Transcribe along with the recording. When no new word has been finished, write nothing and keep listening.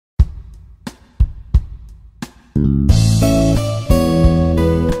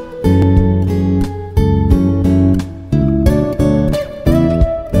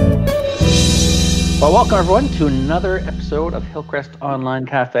Welcome everyone to another episode of Hillcrest Online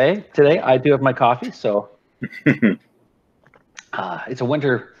Cafe. Today I do have my coffee, so it's a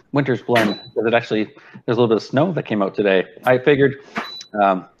winter's blend because there's a little bit of snow that came out today. I figured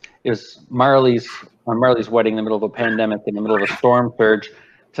it was Marley's wedding in the middle of a pandemic, in the middle of a storm surge.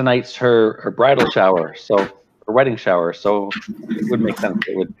 Tonight's her bridal shower, so her wedding shower. So it would make sense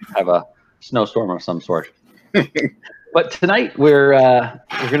it would have a snowstorm of some sort. But tonight we're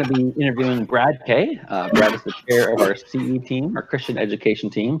going to be interviewing Brad Kay. Brad is the chair of our CE team, our Christian education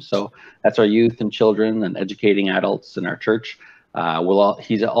team. So that's our youth and children and educating adults in our church.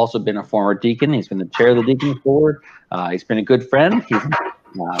 He's also been a former deacon. He's been the chair of the deacon board. He's been a good friend. He's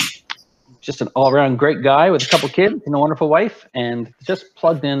just an all-around great guy with a couple kids and a wonderful wife, and just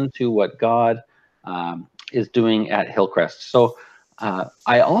plugged into what God is doing at Hillcrest. So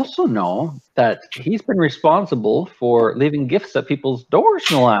I also know that he's been responsible for leaving gifts at people's doors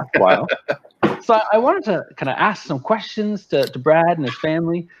in the last while. So I wanted to kind of ask some questions to Brad and his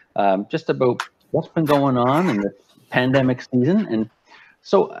family just about what's been going on in this pandemic season. And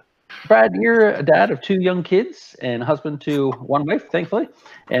so, Brad, you're a dad of 2 young kids and husband to 1 wife, thankfully.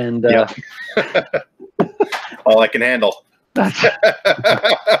 And all I can handle.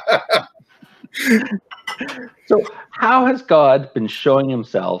 So how has God been showing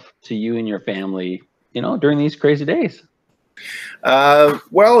himself to you and your family, during these crazy days?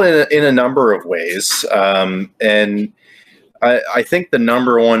 Well, in a number of ways. And I think the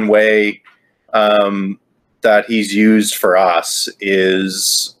number one way that he's used for us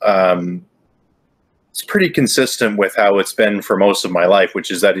is it's pretty consistent with how it's been for most of my life,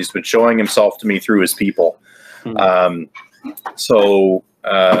 which is that he's been showing himself to me through his people. Mm-hmm.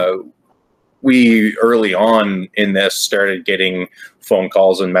 We early on in this started getting phone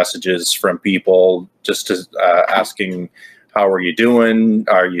calls and messages from people just asking, how are you doing?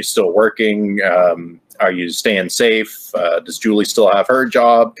 Are you still working? Are you staying safe? Does Julie still have her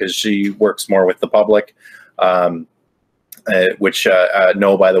job? Because she works more with the public, which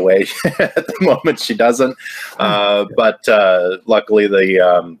no, by the way, at the moment she doesn't. But luckily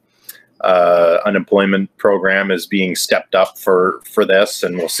the unemployment program is being stepped up for this,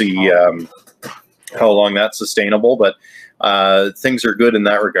 and we'll see how long that's sustainable, but things are good in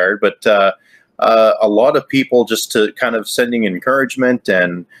that regard. But a lot of people just to kind of sending encouragement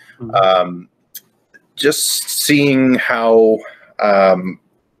and just seeing how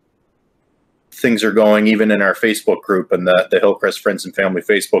things are going, even in our Facebook group and the Hillcrest Friends and Family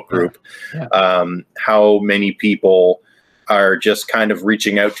Facebook group. How many people are just kind of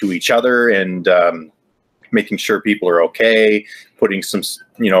reaching out to each other and making sure people are okay, putting some,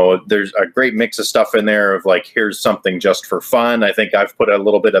 there's a great mix of stuff in there of like, here's something just for fun. I think I've put a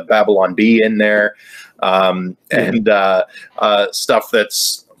little bit of Babylon Bee in there, and stuff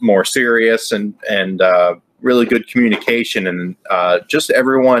that's more serious and really good communication, and just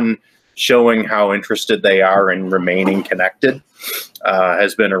everyone showing how interested they are in remaining connected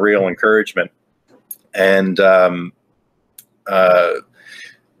has been a real encouragement. And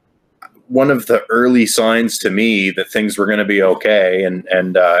one of the early signs to me that things were going to be okay, and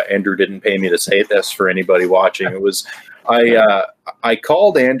Andrew didn't pay me to say this for anybody watching. It was I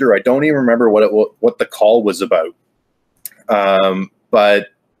called Andrew. I don't even remember what the call was about, but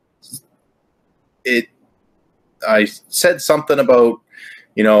I said something about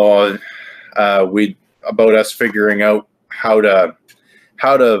about us figuring out how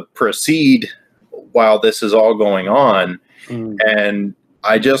to proceed while this is all going on, and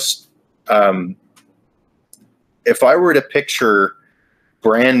I just. If I were to picture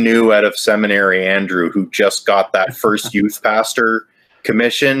brand new out of seminary Andrew, who just got that first youth pastor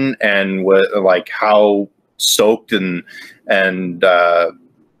commission and was like how stoked and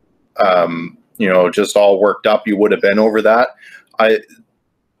just all worked up you would have been over that,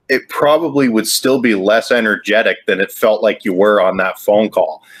 it probably would still be less energetic than it felt like you were on that phone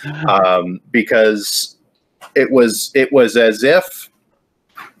call, because it was as if,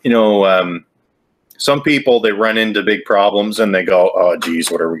 some people, they run into big problems and they go, oh,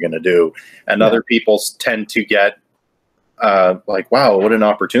 geez, what are we going to do? And other people tend to get like, wow, what an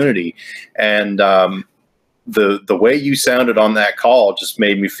opportunity. And the way you sounded on that call just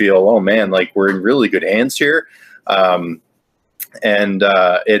made me feel, oh, man, like we're in really good hands here.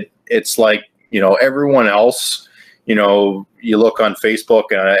 It's like, everyone else, you look on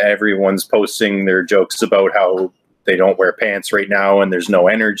Facebook, everyone's posting their jokes about how they don't wear pants right now and there's no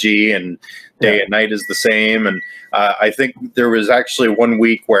energy and day and night is the same. And I think there was actually one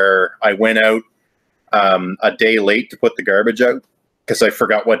week where I went out a day late to put the garbage out because I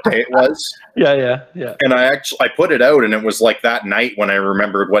forgot what day it was. Yeah. And I put it out, and it was like that night when I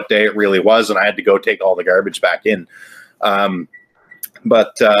remembered what day it really was, and I had to go take all the garbage back in.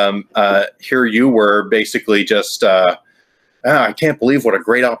 But here you were basically just, I can't believe what a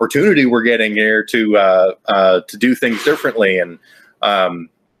great opportunity we're getting here to do things differently. And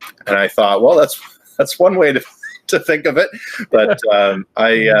I thought, well, that's one way to think of it. But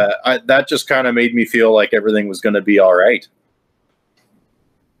that just kind of made me feel like everything was going to be all right.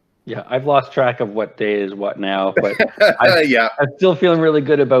 Yeah, I've lost track of what day is what now, but yeah, I'm still feeling really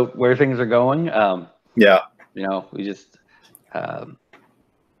good about where things are going. Yeah, you know, we just, I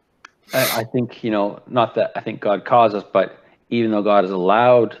think, you know, not that I think God caused us, but even though God has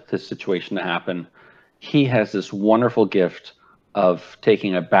allowed this situation to happen, He has this wonderful gift of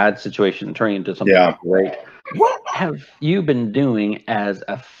taking a bad situation and turning it into something great. What have you been doing as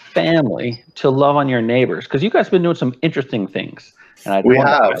a family to love on your neighbors? Because you guys have been doing some interesting things. And we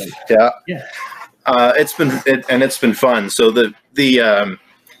have, it's been fun. So the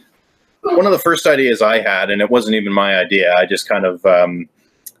one of the first ideas I had, and it wasn't even my idea, I just kind of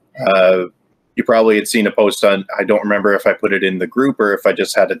you probably had seen a post on, I don't remember if I put it in the group or if I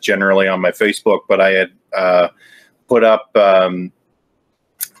just had it generally on my Facebook, but I had put up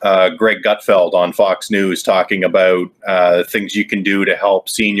Greg Gutfeld on Fox News talking about things you can do to help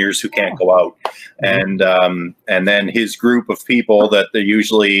seniors who can't go out. And then his group of people that they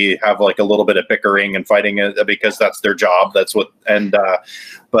usually have like a little bit of bickering and fighting because that's their job. That's what,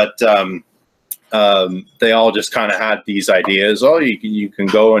 they all just kind of had these ideas. Oh, you can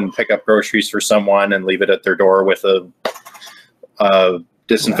go and pick up groceries for someone and leave it at their door with a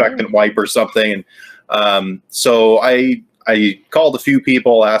disinfectant wipe or something. And so I called a few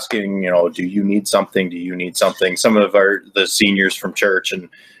people asking, you know, do you need something? Do you need something? Some of the seniors from church, and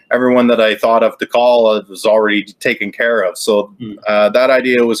everyone that I thought of to call was already taken care of. So that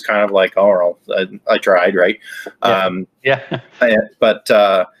idea was kind of like, oh, well, I tried, right? But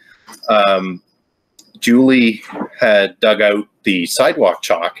Julie had dug out the sidewalk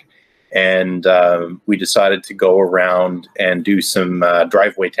chalk, and we decided to go around and do some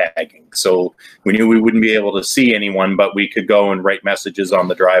driveway tagging. So we knew we wouldn't be able to see anyone, but we could go and write messages on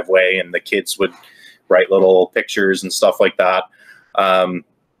the driveway, and the kids would write little pictures and stuff like that.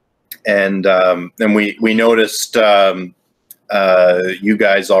 And then we noticed you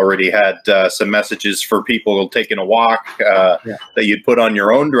guys already had some messages for people taking a walk that you'd put on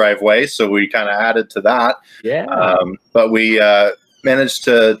your own driveway. So we kind of added to that. But we managed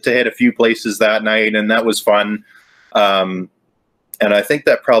to hit a few places that night, and that was fun. And I think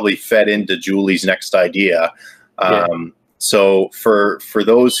that probably fed into Julie's next idea. So for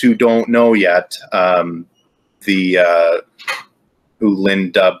those who don't know yet, who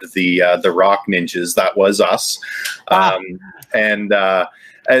Lynn dubbed the Rock Ninjas, that was us. And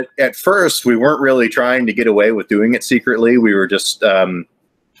at first, we weren't really trying to get away with doing it secretly. We were just,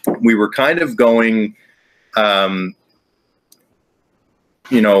 we were kind of going,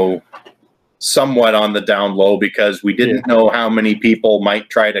 you know, somewhat on the down low, because we didn't know how many people might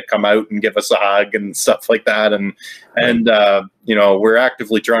try to come out and give us a hug and stuff like that. And you know, we're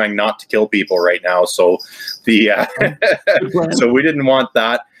actively trying not to kill people right now. So so we didn't want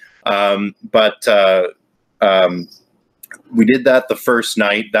that. But we did that the first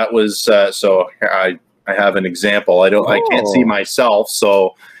night. That was, so I have an example. I can't see myself.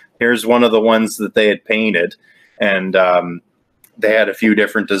 So here's one of the ones that they had painted, and they had a few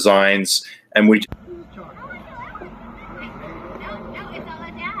different designs, and we. No, it's all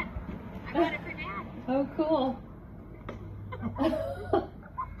a dad. I got it for dad. Oh, cool.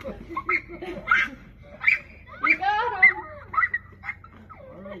 You got him.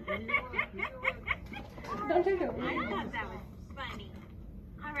 Don't take it. I thought that was funny.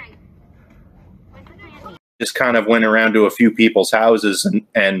 All right. What's the plan? Just kind of went around to a few people's houses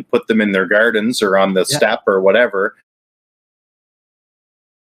and put them in their gardens or on the step or whatever.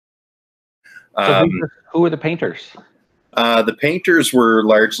 So who were the painters? The painters were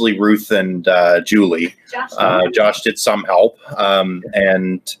largely Ruth and Julie. Josh did some help,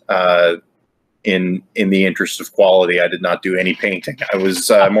 and in the interest of quality, I did not do any painting. I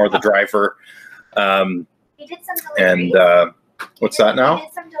was more the driver. He did some deliveries. And what's that now? He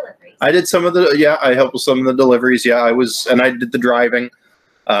did some deliveries. I did some of the, I helped with some of the deliveries. Yeah, and I did the driving.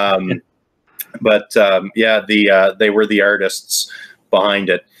 But they were the artists behind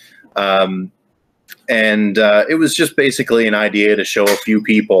it. And it was just basically an idea to show a few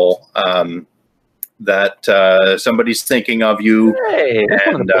people that somebody's thinking of you. Hey,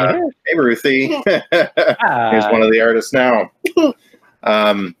 and hey, Ruthie, here's one of the artists now.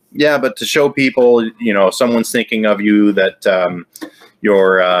 But to show people, you know, someone's thinking of you, that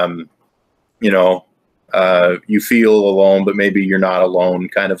you're, you know, you feel alone, but maybe you're not alone,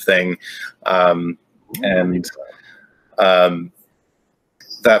 kind of thing. And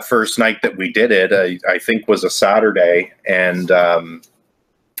that first night that we did it, I think was a Saturday, and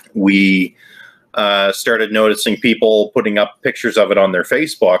we started noticing people putting up pictures of it on their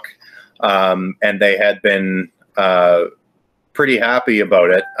Facebook, and they had been pretty happy about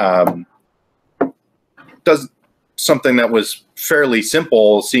it. Does something that was fairly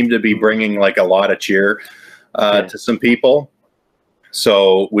simple seem to be bringing like a lot of cheer to some people.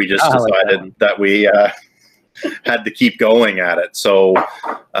 So we just decided that we had to keep going at it. So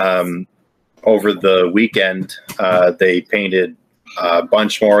over the weekend, they painted a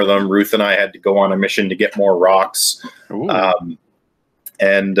bunch more of them. Ruth and I had to go on a mission to get more rocks.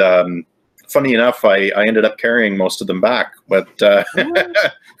 And funny enough, I ended up carrying most of them back, but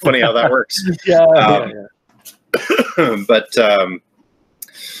funny how that works. But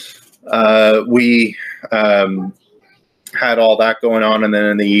we had all that going on, and then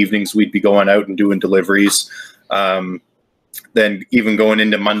in the evenings we'd be going out and doing deliveries. Then even going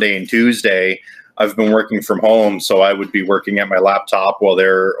into Monday and Tuesday, I've been working from home, so I would be working at my laptop while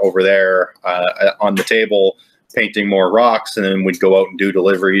they're over there on the table painting more rocks, and then we'd go out and do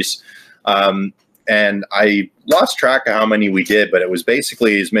deliveries. And I lost track of how many we did, but it was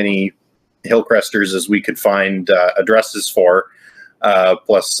basically as many Hillcresters as we could find addresses for,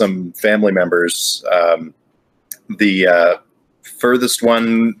 plus some family members. The furthest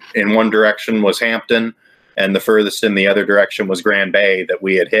one in one direction was Hampton, and the furthest in the other direction was Grand Bay that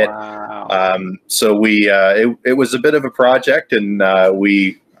we had hit. Wow. So we it was a bit of a project, and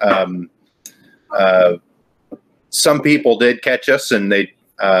we some people did catch us, and they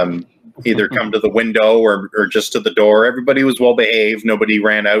either come to the window or just to the door. Everybody was well behaved. Nobody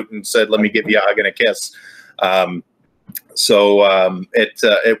ran out and said, "Let me give you a hug and a kiss." So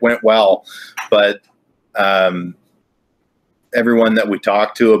it went well, but everyone that we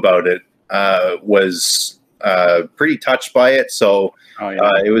talked to about it was pretty touched by it. So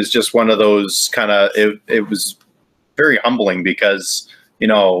it was just one of those kind of, it was very humbling because, you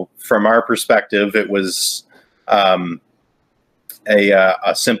know, from our perspective, it was a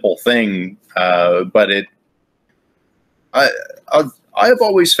simple thing, but I've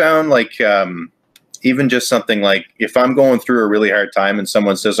always found, like, even just something like, if I'm going through a really hard time and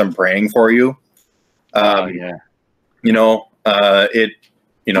someone says, "I'm praying for you," you know,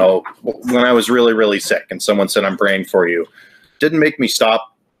 you know, when I was really, really sick and someone said, "I'm praying for you," didn't make me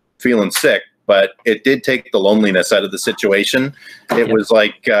stop feeling sick, but it did take the loneliness out of the situation. It was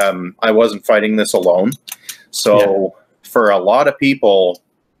like, I wasn't fighting this alone. So for a lot of people,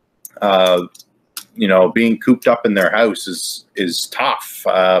 you know, being cooped up in their house is tough.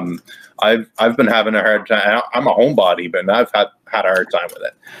 I've been having a hard time. I'm a homebody, but I've had a hard time with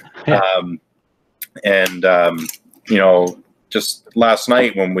it. You know, just last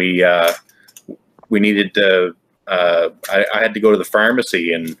night when we needed to, I had to go to the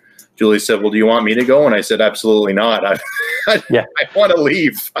pharmacy, and Julie said, "Well, do you want me to go?" And I said, "Absolutely not. I want to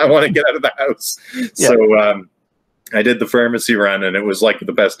leave. I want to get out of the house." So I did the pharmacy run, and it was like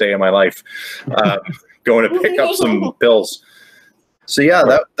the best day of my life, going to pick up some pills. So yeah,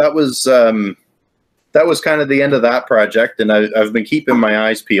 that was kind of the end of that project, and I've been keeping my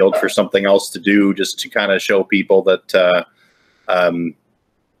eyes peeled for something else to do, just to kind of show people that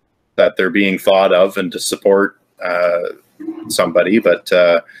that they're being thought of, and to support somebody. But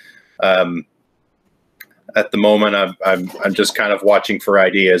at the moment, I'm just kind of watching for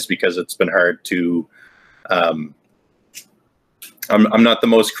ideas, because it's been hard to. I'm not the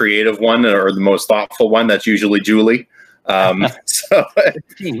most creative one or the most thoughtful one. That's usually Julie. So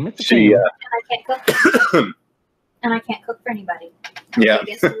she And I can't cook. And I can't cook for anybody. Yeah,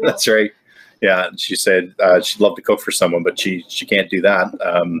 that's right. Yeah, she said she'd love to cook for someone, but she can't do that.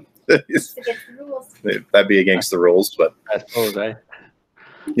 It's against the rules. That'd be against the rules, but I suppose, eh?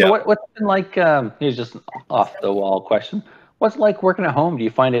 yeah. So what's it been like? Here's just an off the wall question. What's it like working at home? Do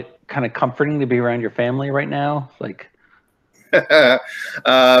you find it kind of comforting to be around your family right now? Like, or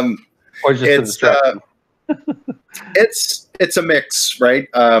just it's a mix, right?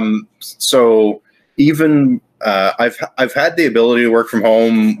 So even I've had the ability to work from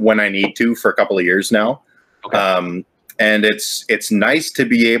home when I need to for a couple of years now. Okay. And it's nice to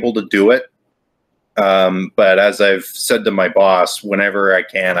be able to do it. But as I've said to my boss, whenever I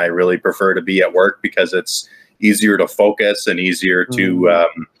can, I really prefer to be at work, because it's easier to focus and easier to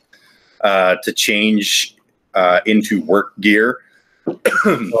change into work gear.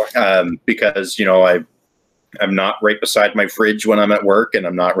 Because, you know, I'm not right beside my fridge when I'm at work, and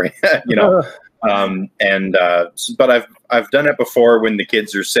I'm not right, you know, But I've done it before when the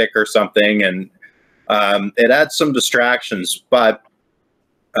kids are sick or something, and it adds some distractions. But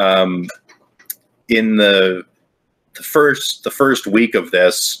in the first week of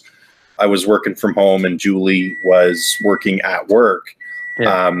this, I was working from home and Julie was working at work.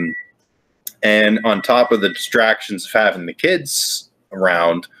 Yeah. And on top of the distractions of having the kids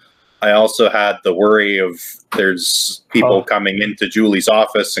around, I also had the worry of there's people coming into Julie's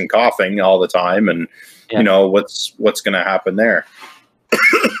office and coughing all the time, and you know what's going to happen there.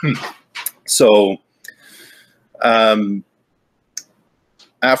 So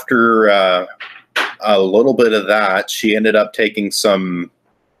after a little bit of that, she ended up taking some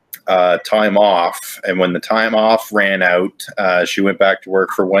time off, and when the time off ran out, she went back to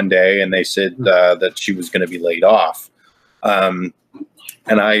work for one day, and they said that she was going to be laid off.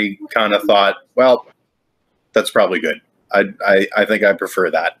 And I kind of thought, well, that's probably good. I think I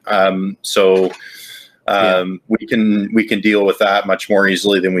prefer that. We can deal with that much more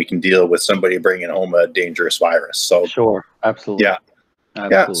easily than we can deal with somebody bringing home a dangerous virus. So sure, absolutely,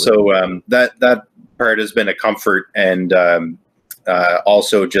 absolutely. Yeah. So that part has been a comfort, and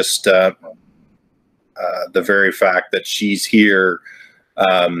also just the very fact that she's here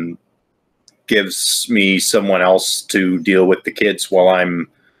gives me someone else to deal with the kids while I'm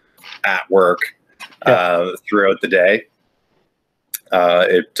at work throughout the day.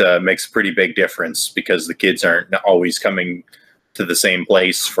 It makes a pretty big difference because the kids aren't always coming to the same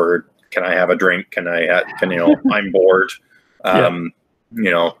place for, can I have a drink? Can I'm bored.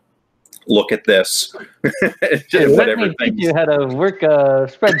 Look at this. Whatever things. You had a work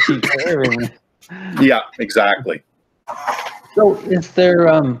spreadsheet for everything. Yeah, exactly. So is there,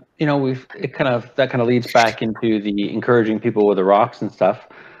 that kind of leads back into the encouraging people with the rocks and stuff.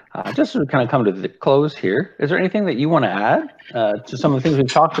 Just to kind of come to the close here, is there anything that you want to add to some of the things we've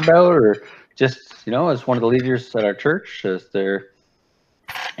talked about, or just, as one of the leaders at our church, is there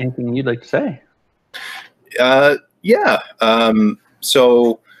anything you'd like to say?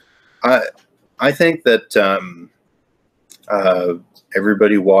 So I think that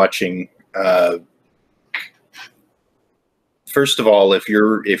everybody watching, first of all, if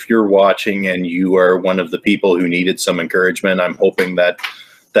you're watching and you are one of the people who needed some encouragement, I'm hoping that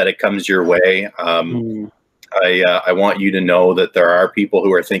it comes your way. I want you to know that there are people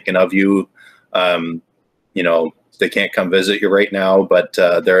who are thinking of you. They can't come visit you right now, but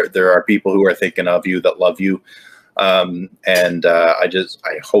there are people who are thinking of you that love you. I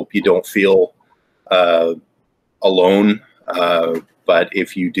hope you don't feel alone. But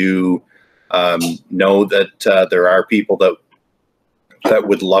if you do, know that there are people that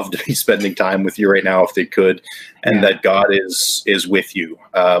would love to be spending time with you right now if they could, and that God is with you.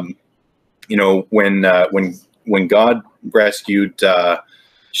 When God rescued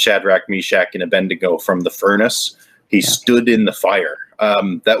Shadrach, Meshach, and Abednego from the furnace, he stood in the fire.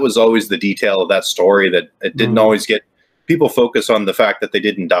 That was always the detail of that story, that it didn't always get people focus on the fact that they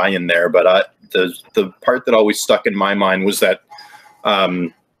didn't die in there. But the part that always stuck in my mind was that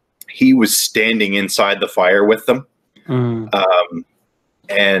he was standing inside the fire with them.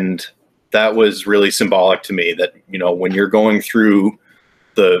 And that was really symbolic to me, that, when you're going through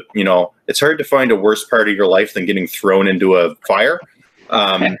it's hard to find a worse part of your life than getting thrown into a fire.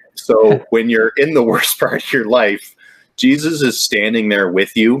 So when you're in the worst part of your life, Jesus is standing there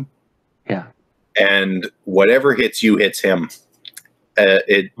with you. Yeah. And whatever hits you, hits him.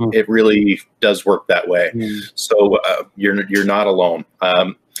 It really does work that way. So you're not alone.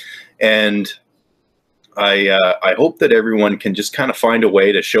 And I hope that everyone can just kind of find a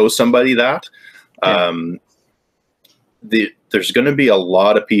way to show somebody that. There's going to be a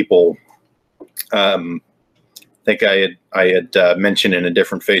lot of people. I think I had mentioned in a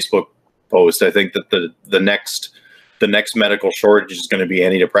different Facebook post, I think that the next medical shortage is going to be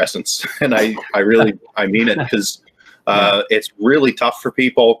antidepressants, and I mean it, because it's really tough for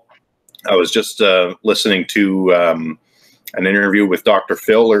people. I was just listening to an interview with Dr.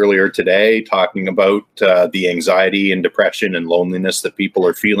 Phil earlier today, talking about the anxiety and depression and loneliness that people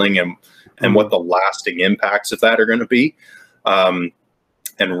are feeling, and what the lasting impacts of that are going to be.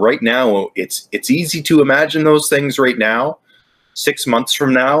 And right now, it's easy to imagine those things right now. 6 months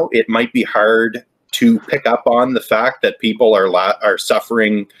from now, it might be hard to pick up on the fact that people are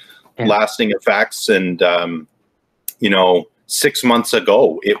suffering lasting effects. And 6 months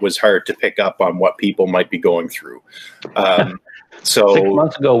ago, it was hard to pick up on what people might be going through. So 6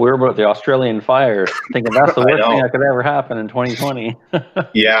 months ago, we were about the Australian fire, thinking that's the worst thing that could ever happen in 2020.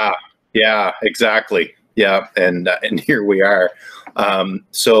 Yeah, exactly. Yeah, and here we are.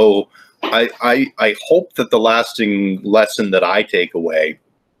 So I hope that the lasting lesson that I take away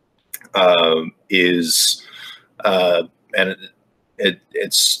is, and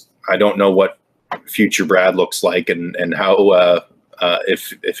it's I don't know what future Brad looks like, and how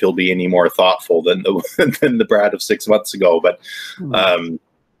if he'll be any more thoughtful than the Brad of 6 months ago, but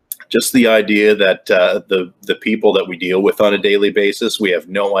just the idea that the people that we deal with on a daily basis, we have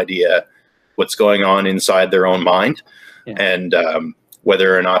no idea what's going on inside their own mind, and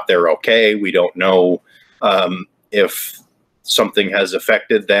whether or not they're okay. We don't know if something has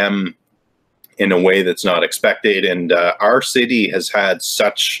affected them in a way that's not expected. And our city has had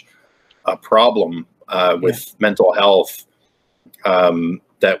such a problem with mental health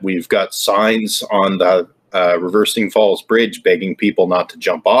that we've got signs on the Reversing Falls Bridge begging people not to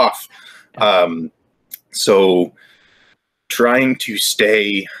jump off. So trying to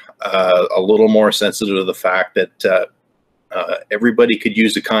stay a little more sensitive to the fact that everybody could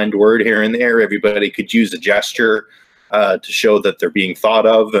use a kind word here and there. Everybody could use a gesture to show that they're being thought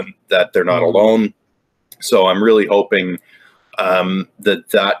of and that they're not alone. So I'm really hoping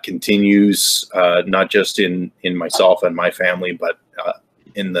that continues, not just in myself and my family, but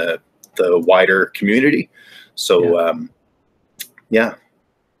in the wider community. So yeah.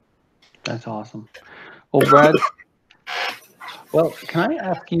 That's awesome. Well, Brad, well, can I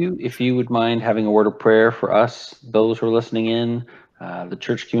ask you if you would mind having a word of prayer for us, those who are listening in, the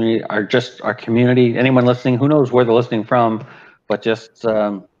church community, our community, anyone listening, who knows where they're listening from, but just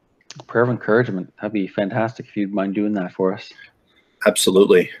prayer of encouragement. That'd be fantastic if you'd mind doing that for us.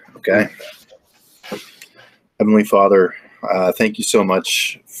 Absolutely. Okay. Heavenly Father, thank you so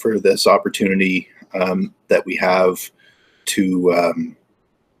much for this opportunity that we have to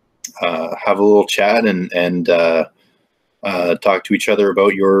have a little chat and talk to each other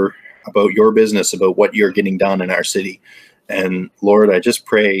about your business, about what you're getting done in our city. And Lord, I just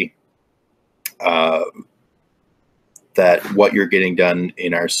pray that what you're getting done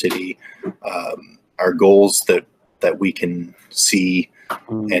in our city are goals that we can see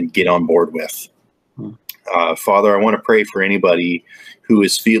and get on board with. Father, I want to pray for anybody who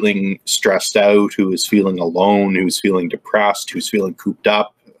is feeling stressed out, who is feeling alone, who's feeling depressed, who's feeling cooped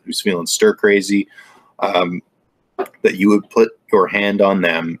up, who's feeling stir crazy, that you would put your hand on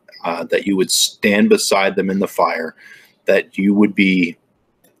them, that you would stand beside them in the fire, that you would be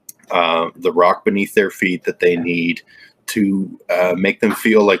the rock beneath their feet that they need to make them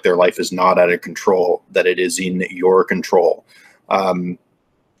feel like their life is not out of control, that it is in your control.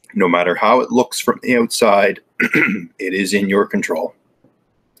 No matter how it looks from the outside, it is in your control.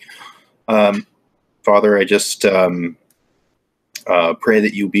 Father, I just pray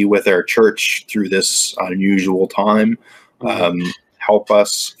that you be with our church through this unusual time. Help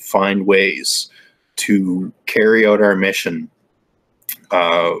us find ways to carry out our mission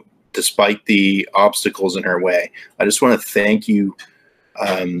despite the obstacles in our way. I just want to thank you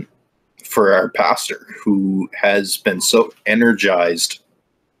for our pastor, who has been so energized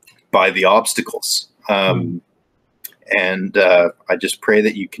by the obstacles. And I just pray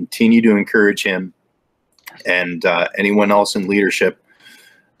that you continue to encourage him and anyone else in leadership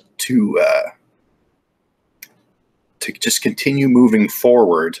to just continue moving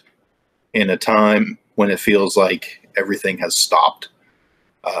forward in a time when it feels like everything has stopped.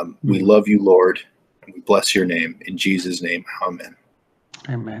 We love you, Lord, and we bless your name. In Jesus' name, amen.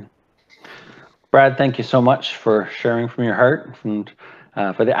 Amen. Brad, thank you so much for sharing from your heart and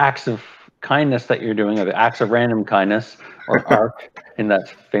for the acts of kindness that you're doing, or the acts of random kindness, or ARC in that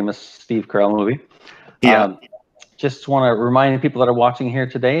famous Steve Carell movie. Just want to remind people that are watching here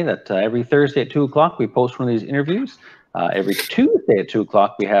today that every Thursday at 2 o'clock we post one of these interviews. Every Tuesday at 2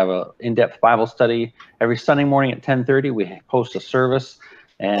 o'clock we have an in-depth Bible study. Every Sunday morning at 10:30 we post a service.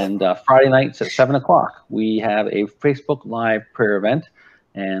 And Friday nights at 7 o'clock we have a Facebook Live prayer event.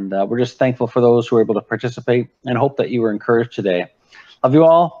 And we're just thankful for those who are able to participate and hope that you were encouraged today. Love you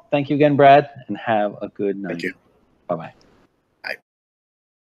all. Thank you again, Brad, and have a good night. Thank you. Bye-bye.